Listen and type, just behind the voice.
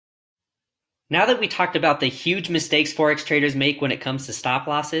Now that we talked about the huge mistakes Forex traders make when it comes to stop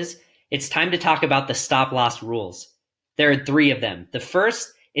losses, it's time to talk about the stop loss rules. There are 3 of them. The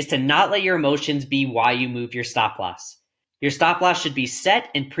first is to not let your emotions be why you move your stop loss. Your stop loss should be set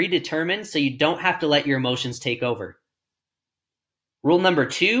and predetermined so you don't have to let your emotions take over. Rule number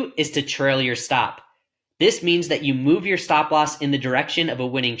 2 is to trail your stop. This means that you move your stop loss in the direction of a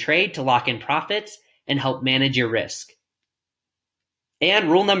winning trade to lock in profits and help manage your risk. And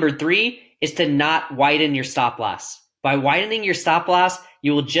rule number 3 is to not widen your stop loss. By widening your stop loss,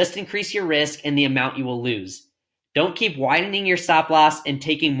 you will just increase your risk and the amount you will lose. Don't keep widening your stop loss and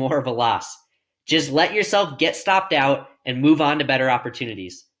taking more of a loss. Just let yourself get stopped out and move on to better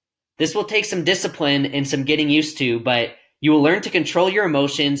opportunities. This will take some discipline and some getting used to, but you will learn to control your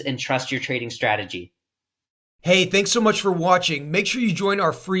emotions and trust your trading strategy. Hey, thanks so much for watching. Make sure you join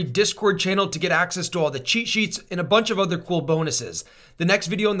our free Discord channel to get access to all the cheat sheets and a bunch of other cool bonuses. The next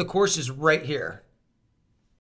video in the course is right here.